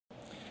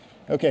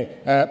Okay,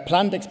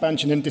 planned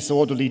expansion and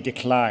disorderly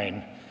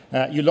decline.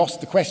 You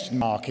lost the question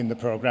mark in the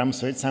program,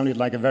 so it sounded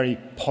like a very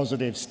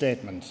positive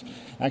statement.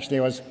 Actually,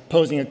 I was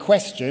posing a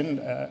question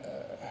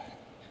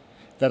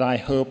that I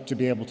hope to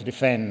be able to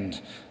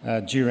defend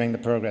during the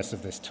progress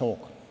of this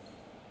talk.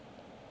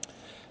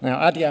 Now,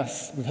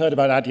 Adyas, we've heard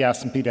about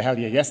Adyas and Peter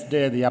Hellier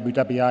yesterday, the Abu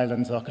Dhabi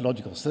Islands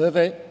Archaeological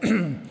Survey.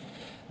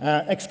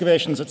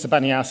 Excavations at Sir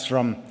Bani Yas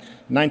from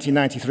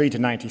 1993 to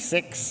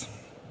 96.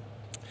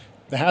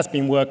 There has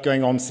been work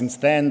going on since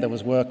then. There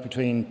was work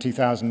between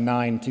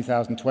 2009 and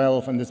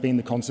 2012, and there's been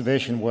the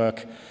conservation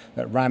work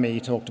that Rami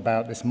talked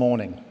about this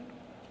morning.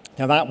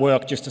 Now that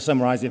work, just to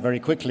summarize it very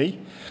quickly,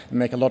 and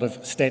make a lot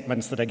of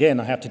statements that, again,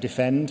 I have to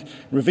defend,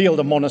 revealed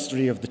a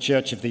monastery of the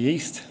Church of the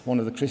East, one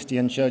of the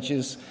Christian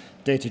churches,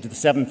 dated to the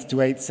 7th to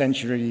 8th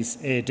centuries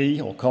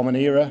AD, or Common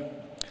Era,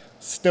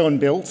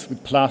 stone-built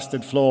with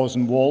plastered floors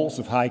and walls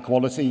of high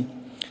quality.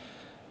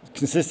 It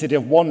consisted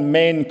of one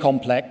main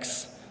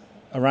complex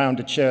around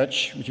a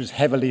church which was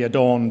heavily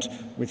adorned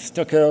with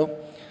stucco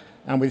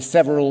and with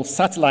several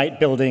satellite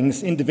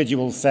buildings,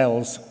 individual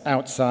cells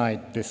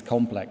outside this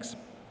complex.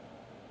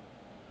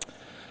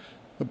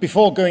 But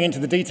before going into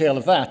the detail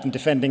of that and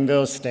defending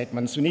those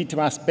statements, we need to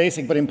ask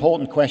basic but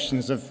important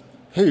questions of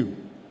who,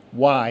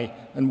 why,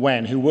 and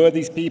when. Who were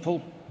these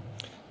people?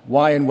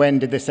 Why and when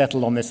did they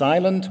settle on this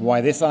island?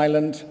 Why this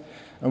island?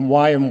 And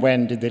why and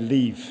when did they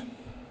leave?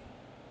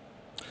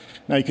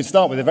 Now, you could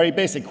start with a very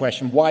basic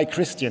question. Why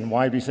Christian?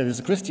 Why do we say there's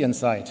a Christian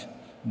site?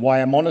 Why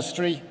a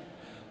monastery?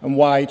 And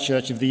why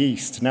Church of the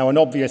East? Now, an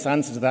obvious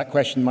answer to that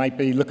question might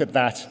be, look at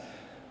that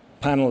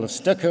panel of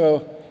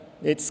stucco.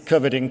 It's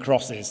covered in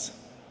crosses.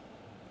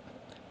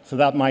 So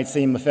that might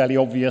seem a fairly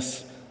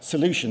obvious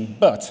solution.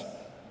 But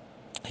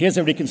here's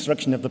a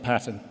reconstruction of the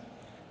pattern,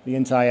 the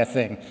entire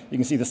thing. You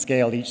can see the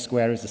scale. Each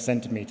square is a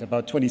centimetre,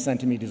 about 20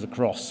 centimetres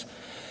across.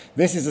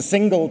 This is a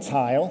single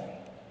tile,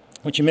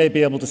 which you may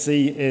be able to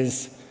see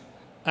is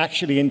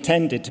actually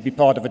intended to be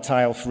part of a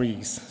tile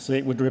frieze, so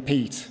it would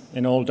repeat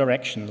in all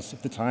directions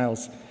if the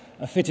tiles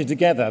are fitted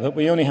together. But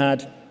we only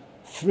had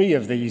 3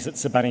 of these at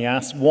Sir Bani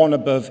Yas, one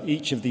above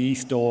each of the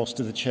east doors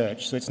to the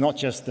church. So it's not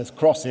just the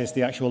crosses,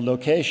 the actual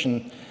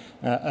location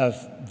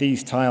of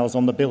these tiles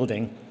on the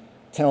building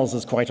tells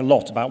us quite a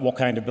lot about what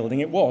kind of building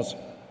it was.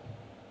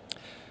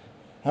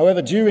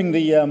 However, during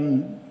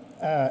the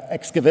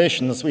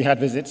excavations, we had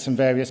visits from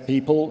various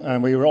people,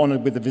 and we were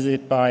honoured with a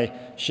visit by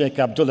Sheikh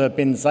Abdullah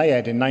bin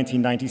Zayed in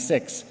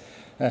 1996,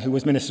 who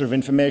was Minister of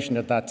Information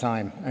at that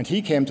time. And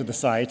he came to the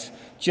site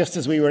just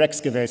as we were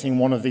excavating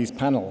one of these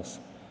panels.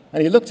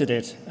 And he looked at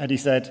it and he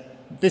said,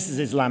 "This is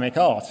Islamic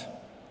art."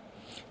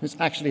 It's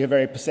actually a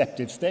very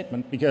perceptive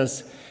statement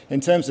because in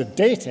terms of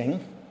dating,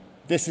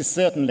 this is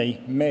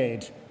certainly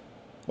made,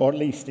 or at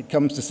least it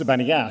comes to Sir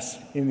Bani Yas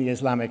in the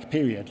Islamic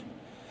period.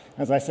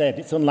 As I said,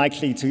 it's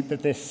unlikely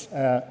that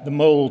the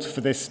mould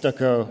for this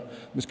stucco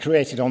was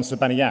created on Sir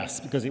Bani Yas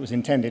because it was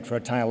intended for a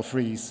tile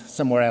frieze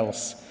somewhere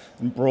else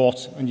and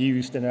brought and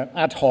used in an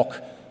ad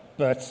hoc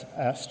but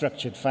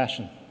structured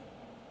fashion.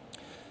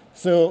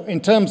 So in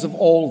terms of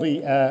all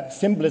the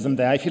symbolism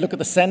there, if you look at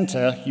the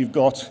centre, you've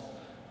got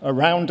a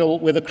roundel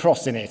with a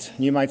cross in it.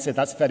 You might say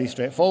that's fairly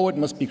straightforward,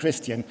 must be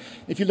Christian.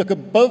 If you look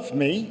above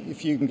me,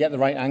 if you can get the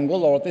right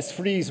angle, or this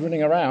frieze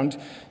running around,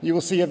 you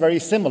will see a very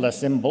similar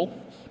symbol.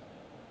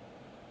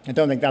 I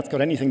don't think that's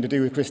got anything to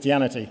do with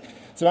Christianity.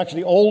 So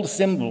actually all the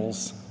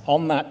symbols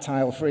on that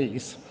tile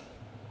frieze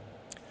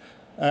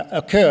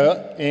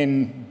occur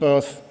in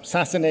both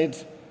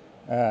Sassanid,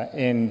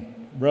 in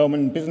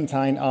Roman,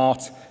 Byzantine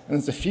art, and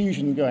there's a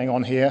fusion going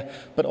on here,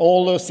 but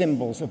all those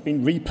symbols have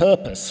been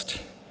repurposed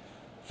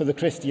for the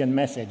Christian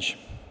message.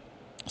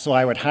 So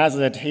I would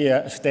hazard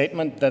here a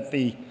statement that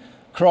the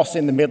cross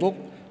in the middle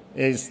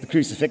is the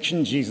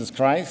crucifixion, Jesus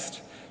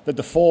Christ, that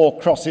the 4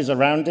 crosses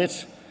around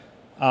it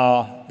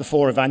are the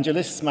 4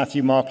 evangelists,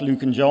 Matthew, Mark,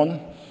 Luke, and John,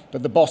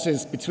 but the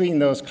bosses between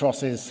those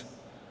crosses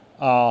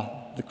are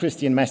the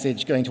Christian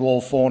message going to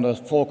all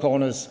 4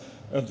 corners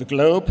of the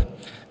globe.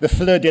 The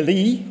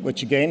fleur-de-lis,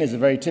 which again is a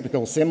very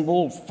typical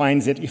symbol,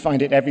 you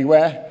find it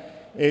everywhere,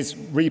 is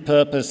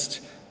repurposed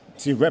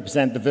to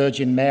represent the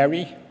Virgin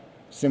Mary,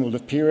 symbol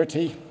of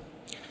purity.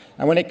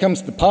 And when it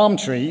comes to the palm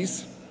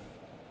trees,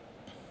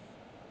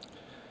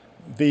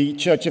 the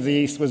Church of the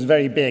East was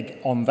very big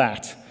on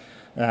that.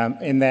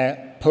 In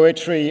their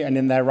poetry and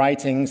in their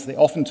writings, they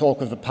often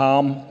talk of the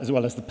palm as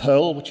well as the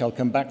pearl, which I'll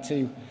come back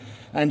to.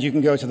 And you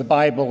can go to the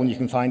Bible and you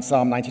can find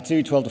Psalm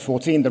 92, 12 to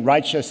 14, "The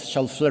righteous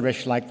shall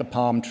flourish like the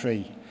palm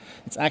tree."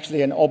 It's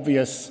actually an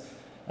obvious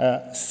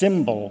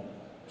symbol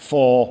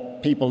for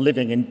people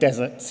living in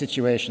desert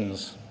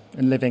situations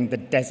and living the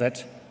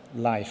desert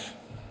life.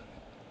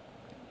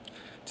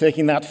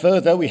 Taking that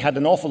further, we had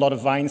an awful lot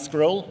of vine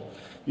scroll.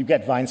 You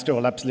get vine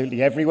scroll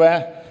absolutely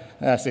everywhere.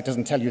 So it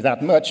doesn't tell you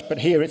that much, but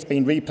here it's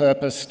been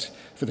repurposed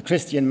for the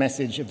Christian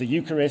message of the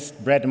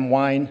Eucharist, bread and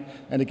wine.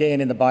 And again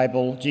in the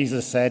Bible,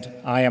 Jesus said,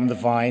 "I am the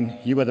vine,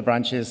 you are the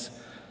branches,"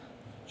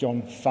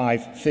 John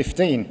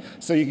 5:15.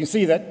 So you can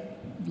see that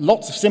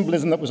lots of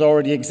symbolism that was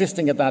already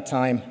existing at that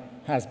time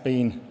has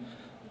been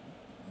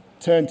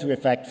turned to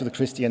effect for the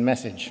Christian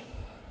message.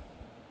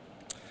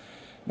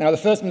 Now, the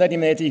first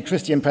millennium AD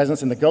Christian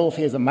presence in the Gulf,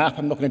 here's a map,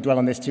 I'm not going to dwell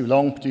on this too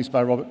long, produced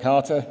by Robert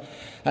Carter,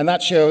 and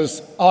that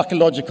shows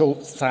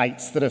archaeological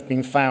sites that have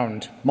been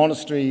found,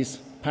 monasteries,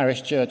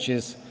 parish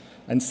churches,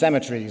 and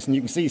cemeteries. And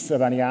you can see Sir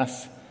Bani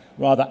Yas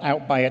rather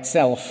out by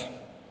itself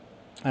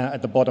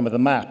at the bottom of the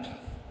map.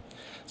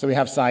 So we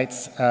have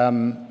sites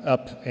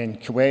up in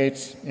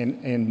Kuwait,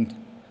 in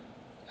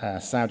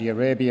Saudi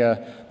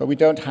Arabia, but we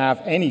don't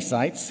have any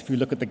sites, if you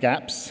look at the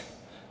gaps.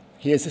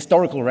 Here's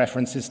historical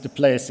references to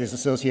places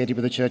associated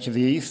with the Church of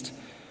the East.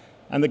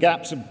 And the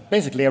gaps are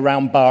basically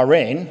around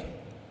Bahrain,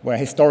 where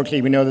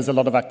historically we know there's a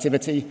lot of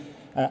activity,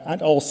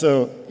 and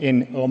also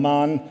in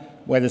Oman,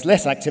 where there's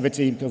less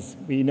activity because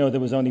we know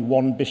there was only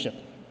one bishop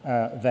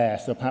there,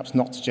 so perhaps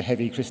not such a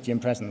heavy Christian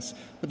presence.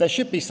 But there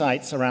should be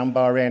sites around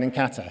Bahrain and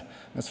Qatar.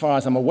 As far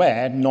as I'm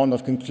aware, none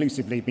have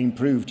conclusively been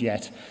proved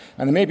yet.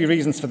 And there may be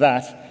reasons for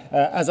that.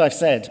 As I've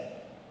said,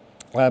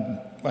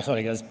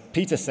 as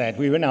Peter said,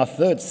 we were in our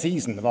third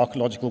season of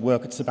archaeological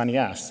work at Sir Bani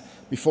Yas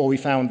before we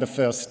found the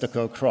first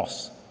stucco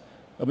cross.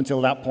 Up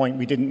until that point,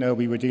 we didn't know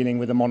we were dealing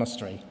with a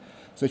monastery.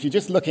 So if you're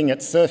just looking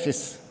at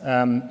surface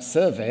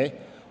survey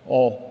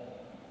or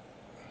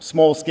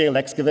small-scale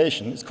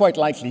excavation, it's quite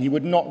likely you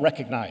would not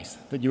recognize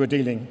that you were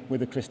dealing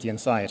with a Christian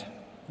site.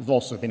 There's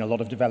also been a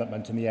lot of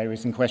development in the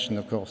areas in question,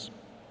 of course.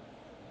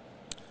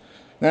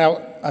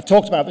 Now, I've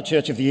talked about the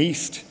Church of the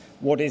East.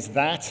 What is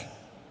that?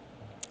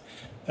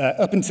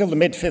 Up until the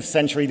mid-5th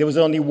century, there was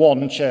only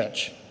one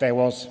church. There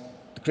was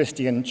the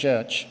Christian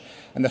church.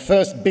 And the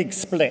first big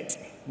split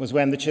was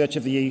when the Church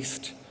of the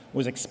East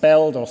was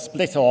expelled or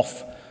split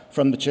off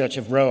from the Church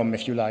of Rome,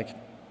 if you like.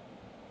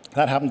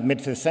 That happened in the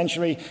mid-5th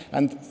century,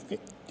 and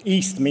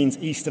East means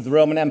east of the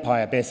Roman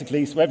Empire,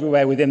 basically, so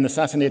everywhere within the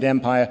Sassanid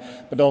Empire,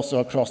 but also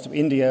across to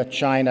India,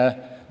 China,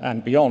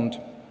 and beyond.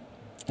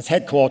 Its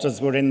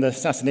headquarters were in the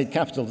Sassanid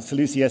capital,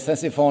 Seleucia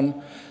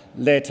Ctesiphon,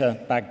 later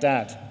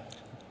Baghdad.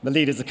 The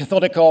leaders are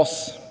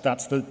Catholicos,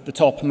 that's the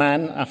top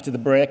man after the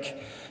break,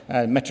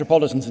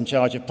 metropolitans in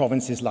charge of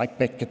provinces like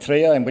Bet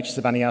Ketria, in which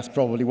Sir Bani Yas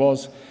probably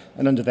was,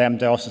 and under them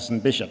diocesan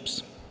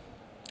bishops.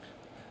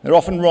 They're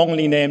often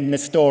wrongly named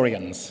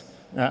Nestorians,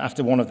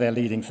 after one of their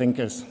leading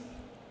thinkers.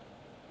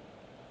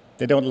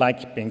 They don't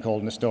like being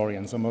called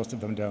Nestorians, or most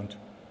of them don't.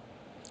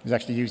 It was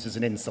actually used as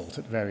an insult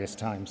at various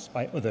times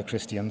by other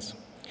Christians.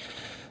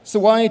 So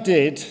why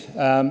did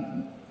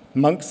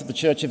monks of the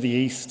Church of the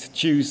East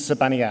choose Sir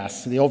Bani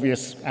Yas? The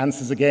obvious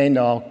answers again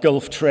are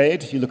Gulf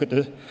trade. You look at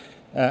the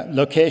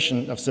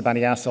location of Sir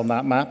Bani Yas on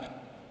that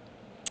map,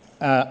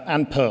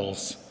 and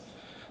pearls.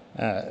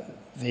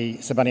 The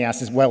Sir Bani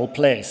Yas is well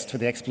placed for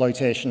the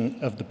exploitation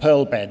of the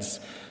pearl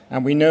beds.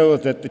 And we know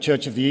that the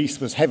Church of the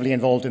East was heavily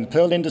involved in the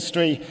pearl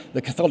industry.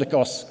 The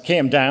Catholicos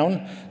came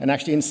down and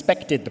actually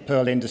inspected the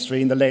pearl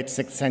industry in the late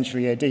 6th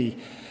century AD.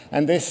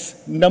 And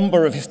this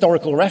number of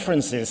historical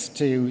references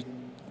to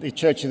the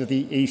Church of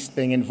the East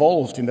being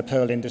involved in the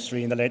pearl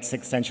industry in the late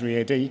 6th century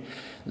AD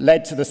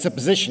led to the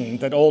supposition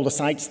that all the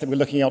sites that we're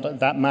looking at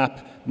that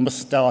map must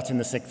start in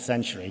the 6th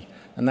century.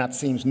 And that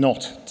seems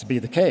not to be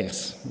the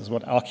case. This is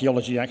what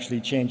archaeology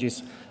actually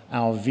changes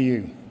our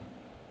view.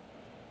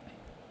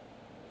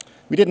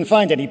 We didn't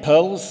find any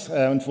pearls,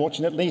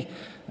 unfortunately,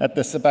 at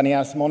the Sir Bani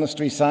Yas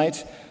monastery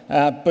site,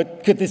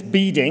 but could this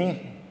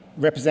beading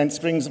represent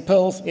strings of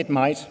pearls? It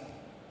might.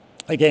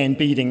 Again,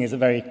 beading is a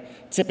very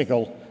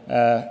typical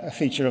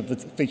feature of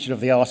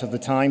the art of the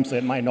time, so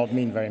it might not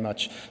mean very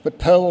much. But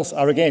pearls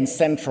are again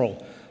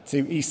central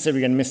to East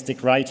Syrian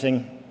mystic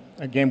writing.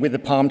 Again, with the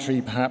palm tree,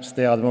 perhaps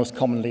they are the most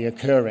commonly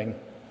occurring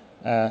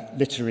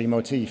literary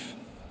motif.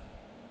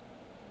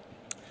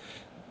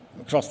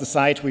 Across the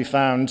site, we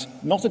found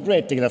not a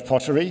great deal of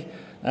pottery.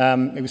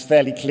 It was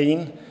fairly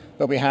clean,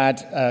 but we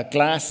had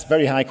glass,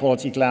 very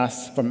high-quality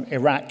glass from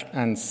Iraq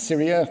and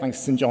Syria. I think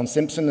St. John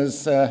Simpson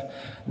has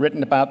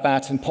written about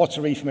that, and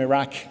pottery from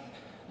Iraq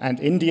and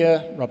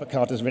India. Robert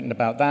Carter has written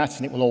about that,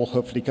 and it will all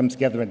hopefully come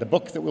together in the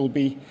book that will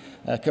be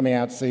coming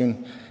out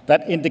soon.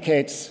 That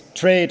indicates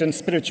trade and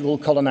spiritual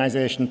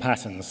colonization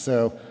patterns.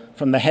 So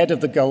from the head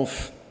of the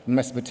Gulf,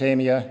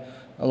 Mesopotamia,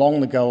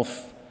 along the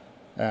Gulf,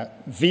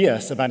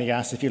 via Sir Bani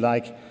Yas, if you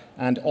like,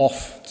 and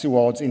off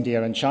towards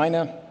India and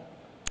China.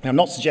 Now, I'm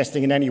not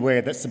suggesting in any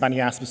way that Sir Bani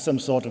Yas was some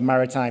sort of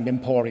maritime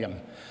emporium,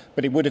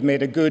 but it would have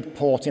made a good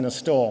port in a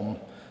storm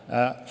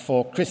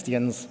for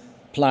Christians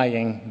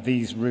plying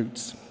these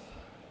routes.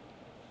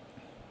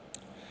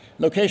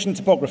 Location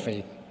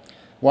topography.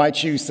 Why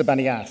choose Sir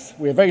Bani Yas?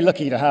 We're very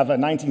lucky to have a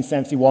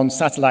 1971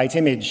 satellite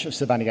image of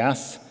Sir Bani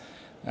Yas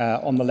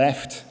on the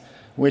left,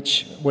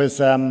 which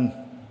was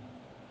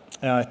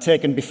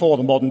taken before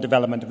the modern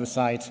development of the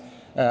site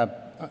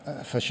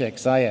for Sheikh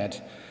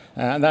Zayed.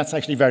 And that's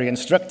actually very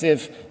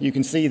instructive. You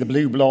can see the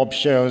blue blob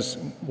shows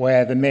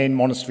where the main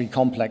monastery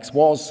complex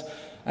was,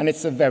 and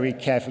it's a very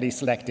carefully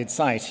selected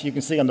site. You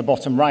can see on the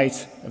bottom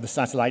right of the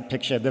satellite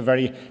picture the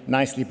very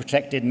nicely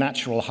protected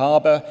natural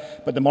harbour,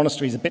 but the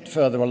monastery is a bit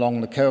further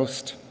along the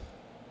coast.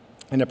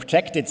 In a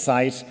protected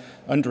site,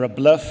 under a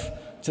bluff,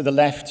 to the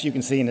left you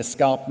can see an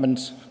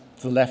escarpment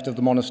to the left of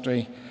the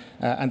monastery,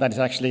 and that is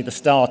actually the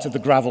start of the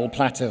gravel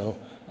plateau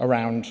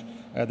around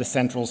the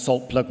central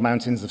salt plug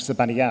mountains of Sir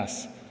Bani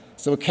Yas.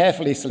 So a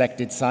carefully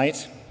selected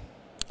site.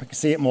 You can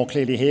see it more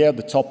clearly here.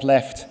 The top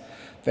left,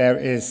 there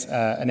is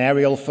an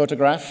aerial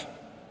photograph.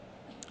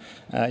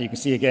 You can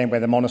see again where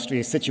the monastery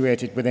is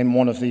situated within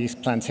one of these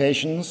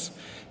plantations.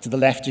 To the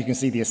left, you can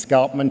see the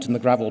escarpment and the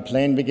gravel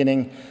plain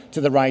beginning.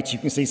 To the right, you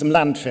can see some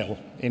landfill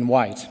in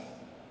white,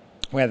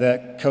 where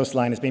the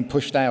coastline has been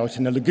pushed out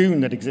and a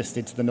lagoon that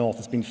existed to the north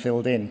has been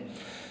filled in.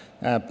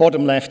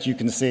 Bottom left, you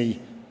can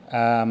see,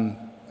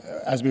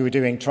 as we were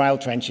doing trial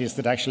trenches,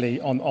 that actually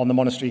on the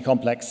monastery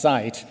complex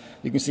site,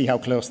 you can see how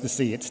close to the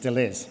sea it still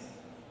is.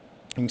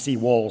 You can see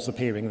walls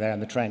appearing there in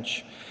the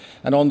trench.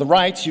 And on the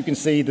right, you can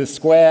see the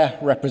square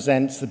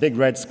represents, the big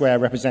red square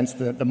represents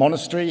the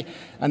monastery,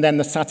 and then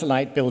the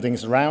satellite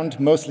buildings around,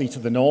 mostly to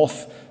the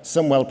north,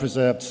 some well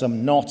preserved,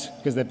 some not,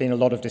 because there'd been a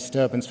lot of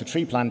disturbance for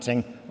tree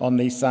planting on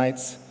these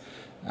sites.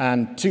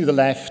 And to the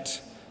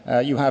left,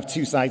 you have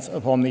two sites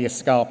upon the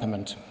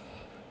escarpment.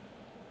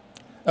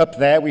 Up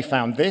there, we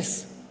found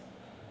this,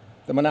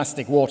 the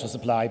monastic water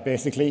supply,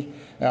 basically,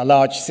 a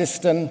large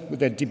cistern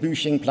with a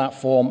debouching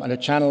platform and a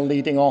channel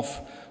leading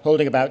off,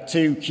 holding about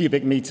 2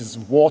 cubic meters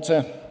of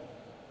water.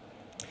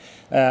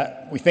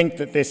 We think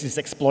that this is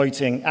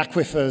exploiting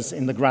aquifers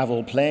in the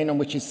gravel plain on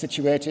which it's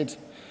situated.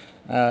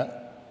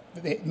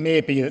 It may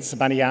be that Sir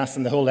Bani Yas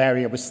and the whole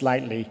area was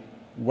slightly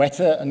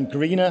wetter and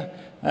greener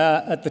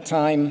at the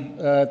time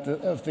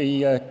of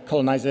the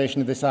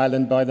colonization of this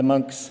island by the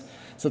monks,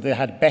 so they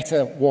had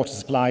better water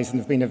supplies than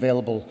have been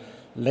available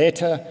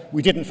later.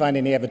 We didn't find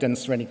any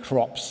evidence for any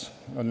crops,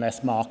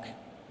 unless Mark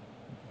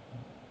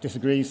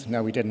disagrees.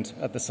 No, we didn't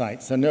at the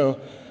site. So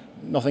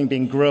nothing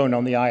being grown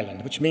on the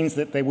island, which means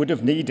that they would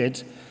have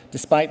needed,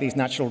 despite these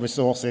natural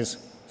resources,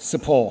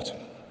 support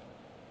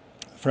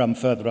from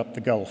further up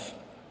the Gulf.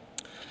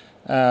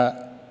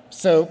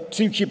 So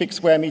 2 cubic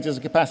square meters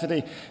of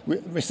capacity.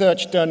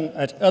 Research done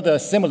at other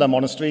similar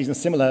monasteries in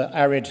similar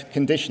arid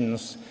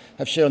conditions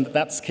have shown that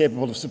that's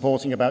capable of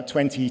supporting about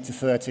 20 to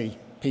 30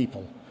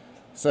 people.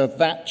 So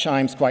that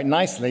chimes quite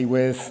nicely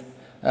with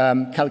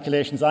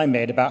calculations I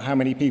made about how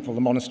many people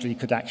the monastery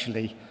could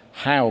actually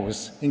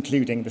house,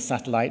 including the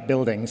satellite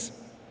buildings.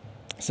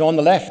 So on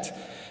the left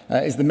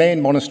is the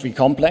main monastery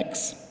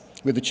complex,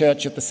 with the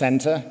church at the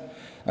center.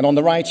 And on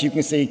the right, you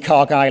can see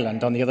Carg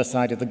Island on the other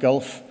side of the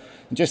Gulf.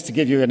 And just to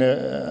give you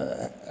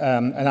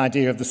an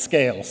idea of the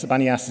scale, Sir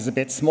Bani Yas is a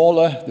bit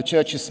smaller, the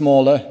church is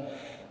smaller,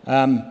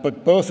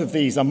 but both of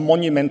these are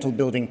monumental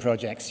building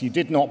projects. You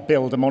did not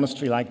build a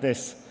monastery like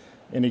this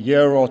in a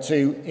year or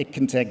two. It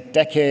can take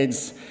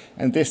decades,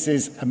 and this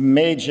is a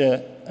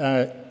major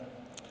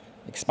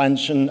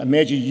expansion, a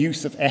major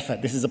use of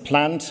effort. This is a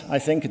plant, I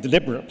think, a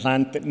deliberate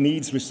plant that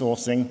needs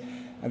resourcing,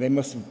 and they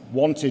must have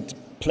wanted to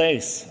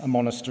place a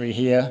monastery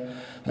here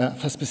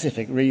for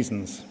specific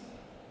reasons,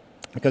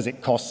 because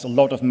it costs a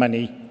lot of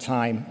money,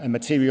 time, and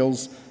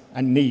materials,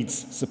 and needs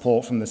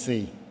support from the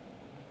sea.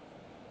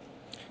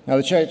 Now,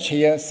 the church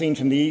here, seen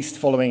from the east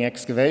following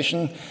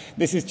excavation,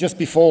 this is just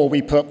before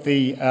we put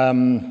the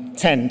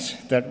tent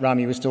that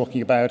Rami was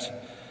talking about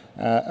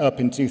up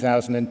in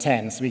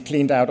 2010. So we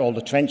cleaned out all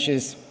the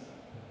trenches,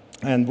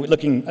 and we're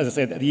looking, as I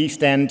said, at the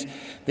east end.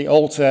 The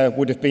altar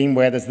would have been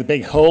where there's the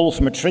big hole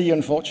from a tree,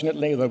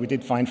 unfortunately, although we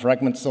did find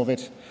fragments of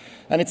it.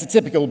 And it's a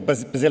typical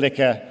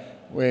basilica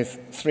with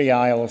 3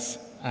 aisles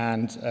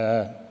and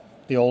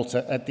the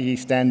altar at the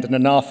east end and a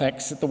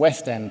narthex at the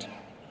west end.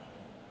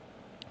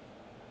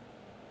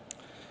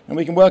 And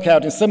we can work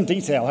out in some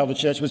detail how the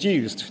church was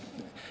used.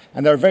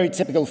 And there are very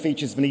typical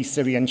features of an East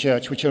Syrian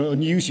church which are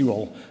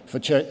unusual for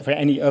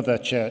any other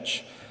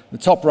church. The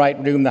top right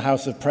room, the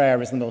house of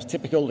prayer, is the most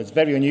typical. It's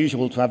very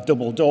unusual to have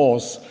double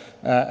doors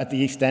at the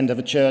east end of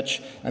a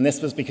church, and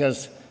this was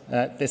because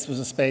this was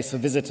a space for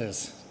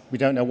visitors. We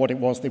don't know what it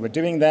was they were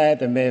doing there.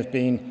 There may have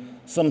been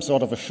some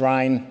sort of a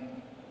shrine.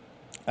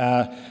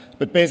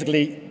 But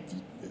basically,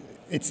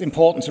 it's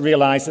important to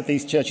realize that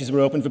these churches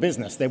were open for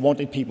business. They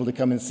wanted people to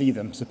come and see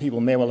them, so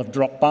people may well have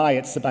dropped by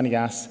at Sir Bani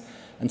Yas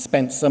and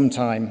spent some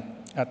time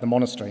at the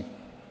monastery.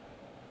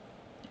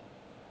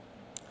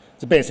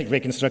 It's a basic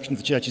reconstruction of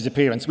the church's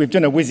appearance. We've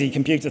done a whizzy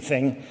computer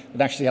thing,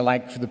 but actually I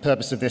like, for the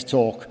purpose of this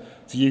talk,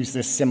 to use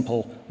this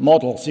simple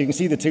model. So you can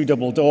see the 2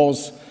 double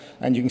doors,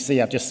 and you can see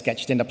I've just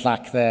sketched in a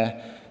plaque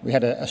there. We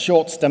had a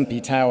short,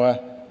 stumpy tower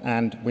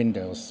and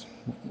windows.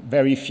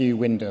 Very few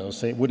windows,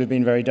 so it would have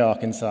been very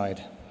dark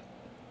inside.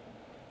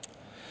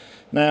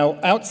 Now,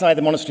 outside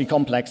the monastery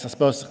complex,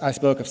 I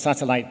spoke of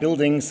satellite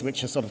buildings,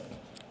 which are sort of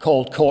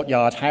called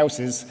courtyard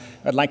houses.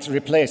 I'd like to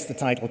replace the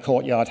title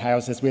courtyard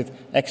houses with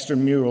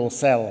extramural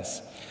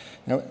cells.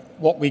 Now,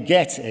 what we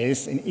get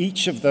is, in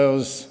each of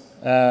those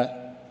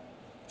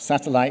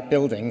satellite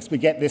buildings, we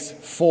get this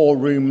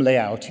 4-room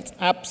layout. It's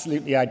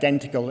absolutely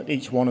identical at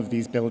each one of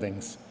these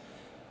buildings,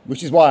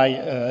 which is why,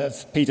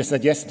 as Peter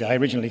said yesterday, I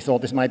originally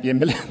thought this might be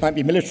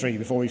military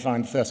before we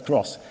found the first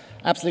cross.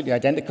 Absolutely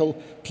identical,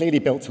 clearly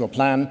built to a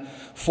plan,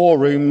 4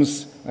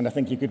 rooms, and I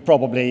think you could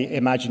probably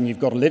imagine you've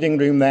got a living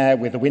room there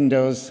with the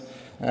windows,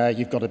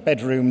 You've got a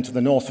bedroom to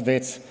the north of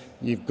it.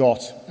 You've got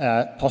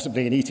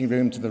possibly an eating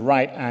room to the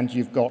right, and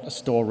you've got a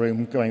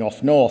storeroom going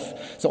off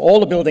north. So all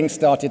the buildings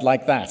started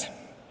like that.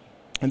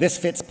 And this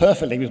fits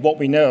perfectly with what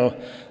we know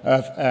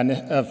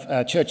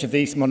of Church of the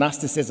East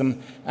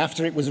monasticism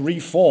after it was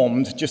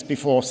reformed just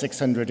before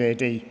 600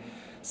 AD.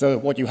 So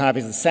what you have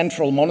is the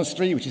central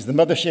monastery, which is the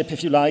mothership,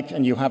 if you like,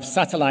 and you have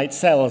satellite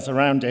cells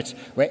around it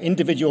where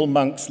individual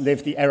monks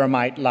live the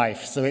eremite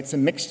life. So it's a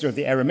mixture of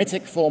the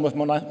eremitic form of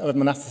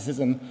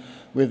monasticism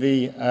with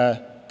the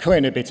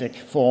coenobitic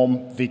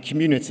form, the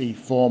community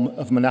form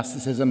of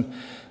monasticism,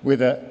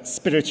 with a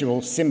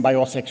spiritual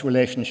symbiotic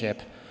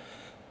relationship.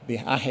 The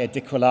ahe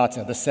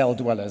the cell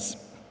dwellers.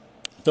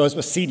 Those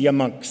were sedia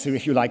monks who,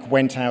 if you like,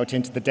 went out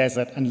into the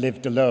desert and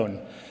lived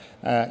alone.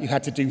 You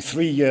had to do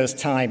 3 years'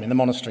 time in the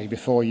monastery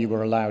before you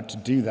were allowed to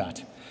do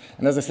that.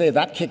 And as I say,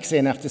 that kicks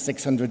in after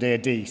 600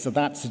 AD, so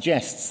that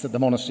suggests that the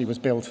monastery was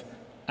built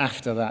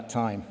after that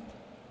time.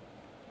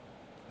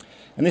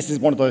 And this is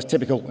one of those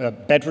typical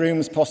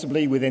bedrooms,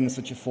 possibly, within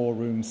such a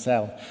 4-room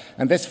cell.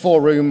 And this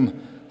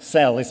 4-room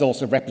cell is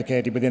also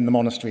replicated within the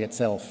monastery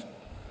itself.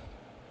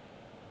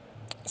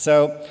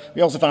 So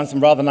we also found some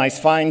rather nice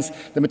finds.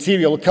 The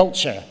material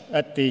culture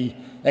at the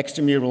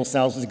extramural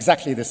cells was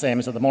exactly the same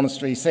as at the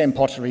monastery, same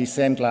pottery,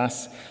 same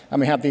glass,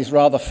 and we have these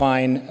rather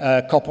fine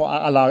copper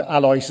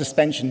alloy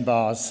suspension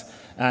bars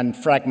and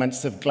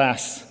fragments of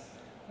glass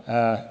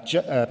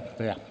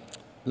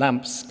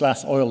lamps,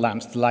 glass oil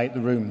lamps to light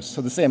the rooms.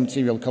 So the same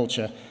material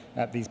culture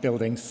at these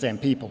buildings, same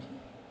people.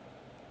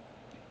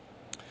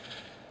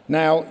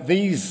 Now,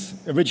 these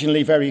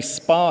originally very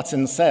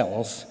Spartan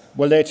cells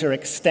were later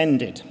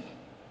extended.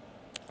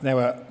 There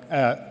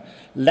were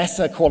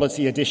lesser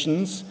quality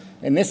additions.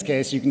 In this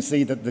case, you can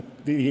see that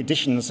the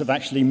additions have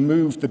actually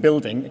moved the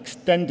building,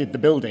 extended the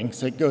building,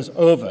 so it goes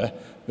over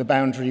the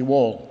boundary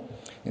wall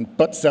and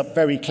butts up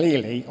very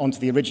clearly onto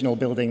the original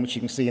building, which you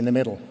can see in the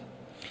middle.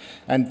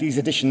 And these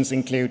additions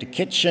include a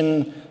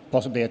kitchen,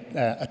 possibly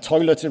a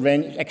toilet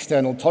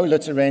external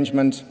toilet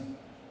arrangement,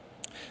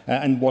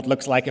 and what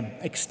looks like an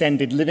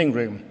extended living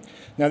room.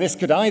 Now, this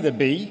could either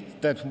be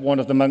that one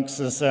of the monks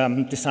has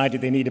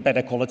decided they need a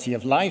better quality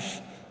of life,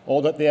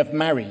 or that they have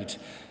married.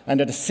 And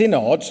at a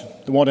synod,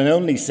 the one and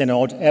only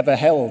synod ever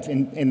held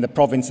in the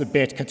province of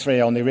Beit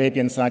Qatra on the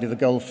Arabian side of the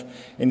Gulf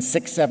in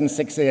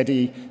 676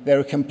 AD, there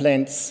were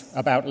complaints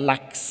about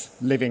lax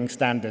living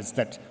standards,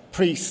 that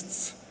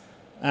priests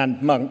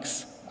and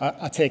monks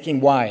are taking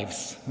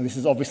wives. And this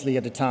is obviously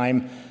at a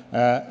time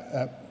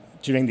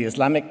during the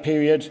Islamic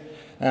period,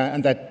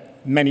 and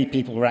that many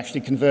people were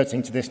actually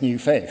converting to this new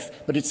faith.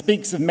 But it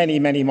speaks of many,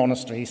 many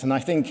monasteries, and I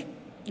think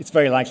it's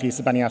very likely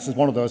Sir Bani Yas is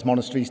one of those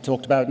monasteries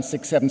talked about in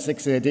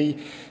 676 AD,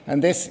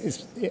 and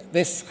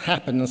this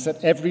happens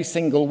at every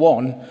single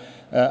one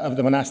of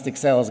the monastic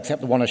cells, except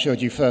the one I showed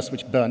you first,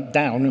 which burnt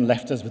down and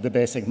left us with the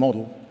basic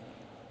model.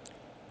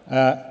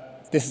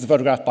 This is a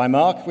photograph by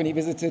Mark when he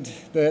visited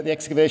the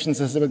excavations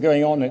as they were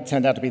going on. It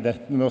turned out to be the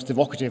most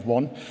evocative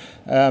one.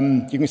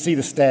 You can see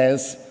the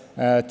stairs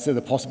to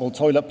the possible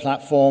toilet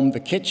platform,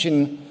 the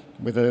kitchen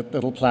with a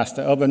little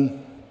plaster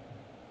oven.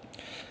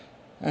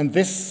 And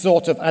this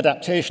sort of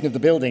adaptation of the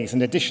buildings,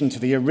 in addition to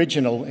the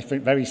original,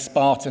 very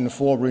Spartan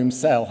 4-room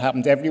cell,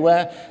 happened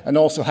everywhere and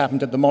also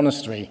happened at the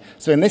monastery.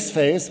 So in this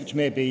phase, which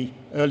may be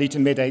early to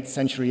mid-8th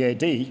century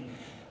AD,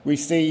 we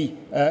see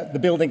the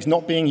buildings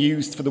not being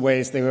used for the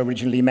ways they were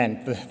originally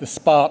meant. The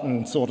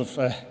Spartan sort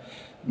of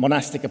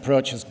monastic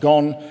approach has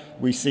gone.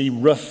 We see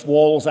rough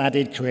walls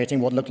added, creating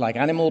what look like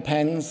animal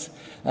pens.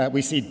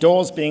 We see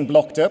doors being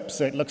blocked up,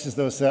 so it looks as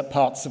though certain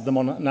parts of the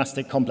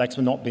monastic complex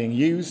were not being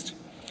used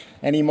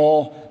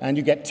anymore, and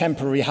you get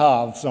temporary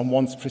hearths on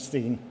once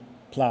pristine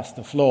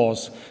plaster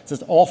floors. So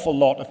there's an awful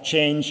lot of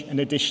change and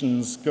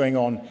additions going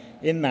on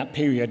in that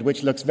period,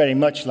 which looks very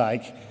much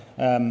like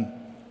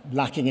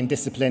lacking in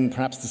discipline.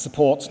 Perhaps the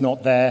support's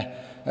not there.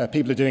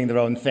 People are doing their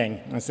own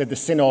thing. I said the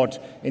synod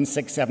in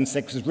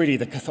 676 was really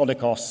the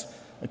Catholicos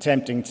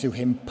attempting to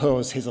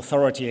impose his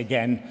authority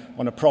again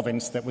on a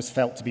province that was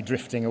felt to be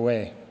drifting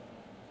away.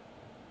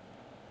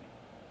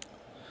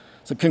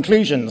 So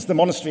conclusions, the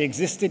monastery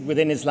existed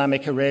within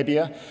Islamic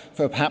Arabia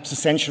for perhaps a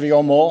century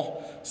or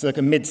more,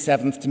 circa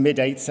mid-7th to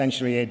mid-8th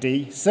century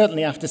AD,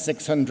 certainly after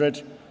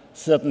 600,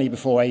 certainly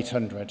before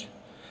 800.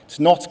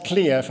 It's not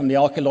clear from the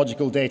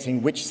archaeological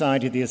dating which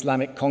side of the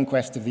Islamic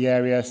conquest of the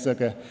area,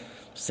 circa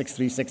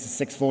 636 to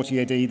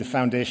 640 AD, the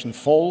foundation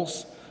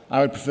falls.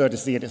 I would prefer to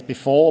see it as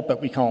before,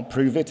 but we can't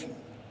prove it.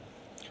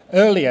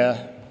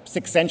 Earlier,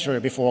 6th century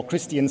before,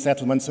 Christian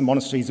settlements and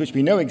monasteries, which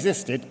we know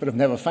existed but have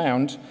never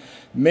found,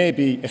 may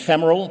be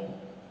ephemeral,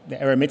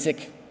 the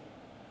eremitic,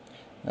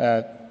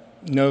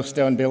 no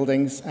stone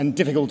buildings, and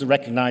difficult to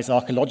recognize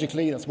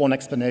archaeologically. That's one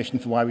explanation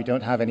for why we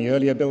don't have any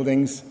earlier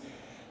buildings.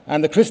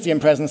 And the Christian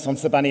presence on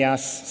Sir Bani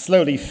Yas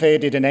slowly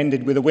faded and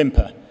ended with a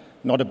whimper,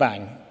 not a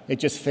bang. It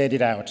just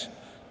faded out,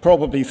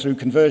 probably through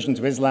conversion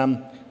to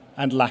Islam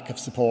and lack of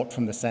support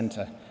from the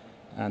center.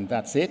 And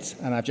that's it.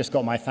 And I've just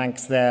got my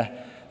thanks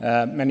there.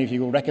 Many of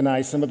you will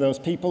recognize some of those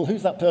people.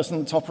 Who's that person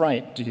on the top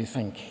right, do you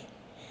think?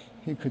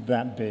 Who could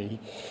that be?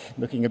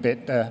 Looking a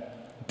bit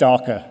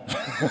darker.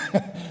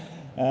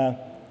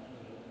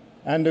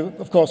 And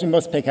of course, we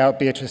must pick out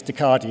Beatrice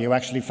Riccardi, who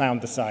actually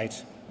found the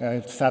site,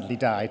 sadly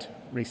died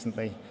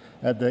recently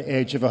at the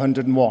age of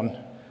 101.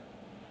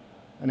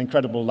 An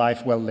incredible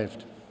life well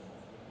lived.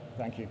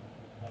 Thank you.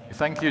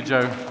 Thank you,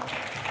 Joe.